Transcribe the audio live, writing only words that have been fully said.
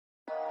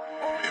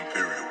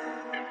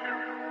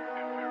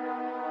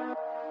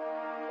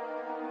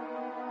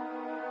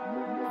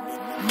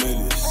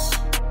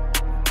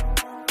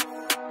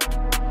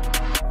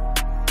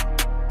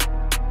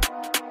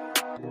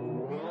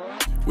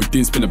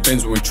didn't spin a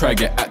Benz when we try to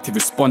get active.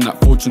 Respond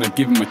that fortune, I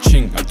give him a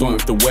ching. I don't know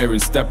if they're wearing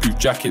stab-proof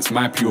jackets.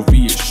 My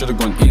POV, it should've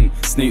gone in.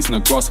 Snakes in the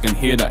grass, I can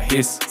hear that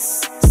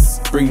hiss.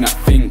 Bring that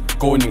thing,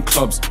 going in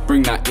clubs,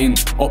 bring that in.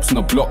 Ops on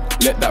the block,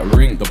 let that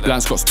ring. The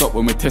blanks got stopped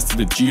when we tested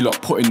the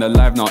G-lock. Put in the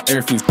live, now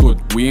everything's good.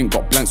 We ain't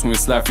got blanks when we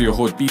slide through your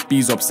hood.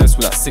 B's obsessed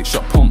with that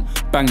 6-shot pump.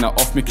 Bang that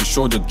off, making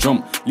sure the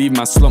jump. Leave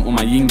my slump when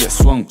my yin gets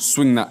swung.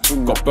 Swing that,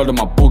 got blood on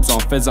my bugs.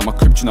 I'm feds at my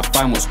crib trying to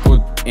find what's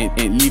good. Ain't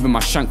leaving my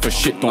shank for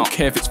shit. Don't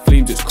care if it's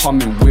flames, it's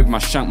coming with my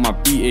shank. My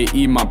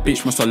BAE, my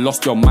bitch must have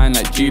lost your mind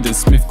like Jaden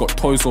Smith. Got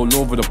toys all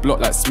over the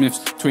block like Smiths.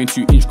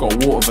 22-inch,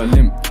 got water of a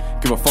limp.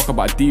 Give a fuck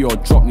about a D or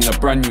drop, need a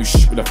brand new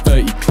shit with a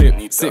 30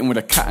 clip. Sitting with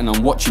a cat and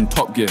I'm watching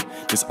Top Gear.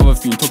 This other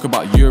thing talk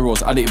about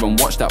Euros, I didn't even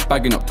watch that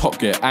bagging up Top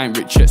Gear. I ain't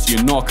rich yet, so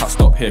you know I can't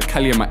stop here.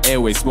 Cali in my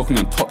airways, smoking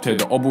on top tier.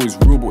 The oboe is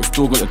real, but we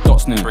still got the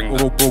dots near.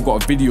 Bro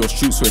got a video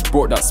shoot, so he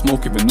brought that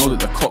smoke even know that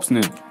the cops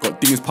near. Got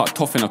things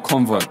parked off in a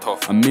convoy.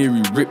 And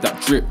Mary ripped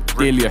that drip.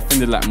 Daily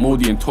offended like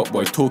Modi and Top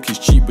Boy. Talk is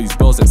cheap, but his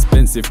bell's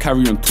expensive.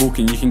 Carry on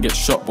talking, you can get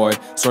shot, boy.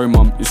 Sorry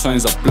mum, your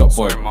signs are blocked,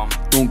 boy.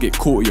 Don't get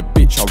caught with your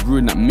bitch, I'll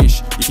ruin that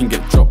mish. You can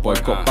get dropped, boy.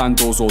 Got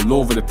bandos all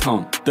over the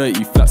town.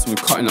 Dirty flats when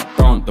we're cutting up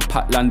brown. The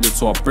pack landed,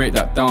 so I break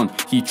that down.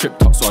 He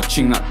tripped up, so I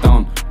ching that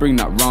down. Bring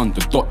that round,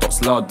 the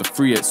dot's loud. The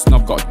 3-8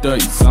 snub got a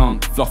dirty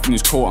sound. Fluff in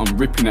his coat, I'm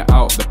ripping it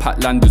out. The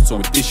pack landed, so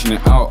we're dishing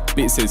it out.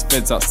 Bit says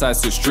feds outside,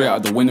 so straight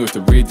out the window if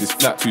the raid is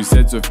flat. 2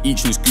 Zeds with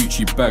each in his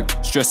Gucci bag.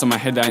 Stress on my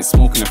head, I ain't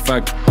smoking a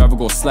fag. Rather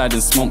go slide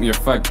and smoke me a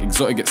fag.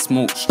 Exotic get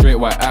smoked, straight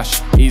white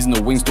ash. A's in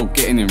the wings, don't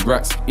getting in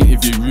racks.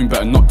 Interview room,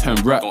 better not turn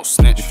rap. Don't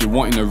snitch. If you're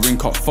wanting a ring,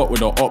 can't fuck with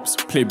the ops.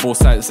 Play both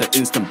sides, it's an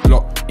instant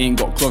block. Ain't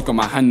got gloves, got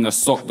my hand in the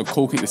sock. The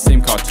coke ain't the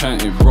same car,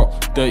 turn it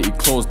rock. Dirty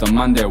clothes, the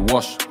man there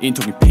wash. Ain't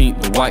talking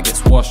paint, the white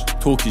gets washed.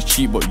 Talk is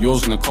cheap, but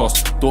yours gonna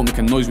cost. Don't make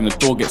a noise when the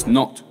door gets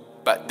knocked.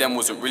 Back then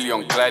wasn't really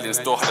on gliding,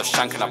 still had a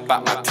shank and I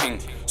back my ting.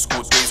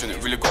 School days when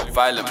it really got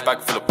violent, bag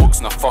full of books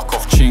and a fuck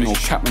off ching. No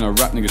cap when I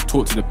rap, niggas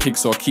talk to the pig,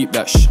 so I keep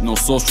that no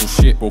social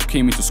shit. Bro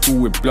came into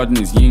school with blood in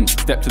his yin.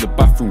 Step to the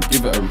bathroom,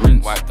 give it a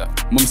rinse.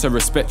 Mum said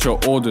respect your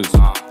orders,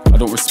 I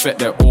don't respect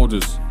their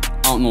orders.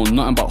 I don't know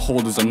nothing about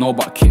holders, I know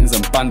about kittens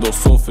and bando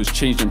sofas.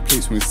 Changing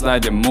plates when we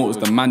slide in motors,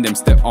 the man them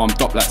step armed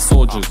up like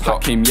soldiers.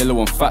 Pack came yellow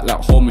and fat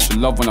like home, and she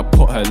love when I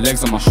put her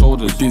legs on my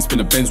shoulders. We didn't spin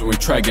a Benz when we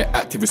try to get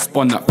active.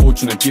 Respond that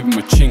fortune, I give him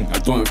a ching. I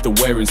don't know if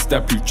they're wearing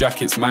stab-proof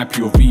jackets. My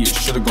POV, it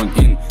should've gone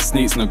in.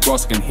 Snakes in the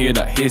grass, I can hear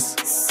that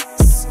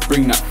hiss.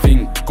 Bring that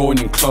thing, going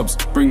in clubs,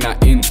 bring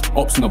that in.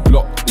 Ops on the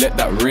block, let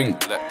that ring.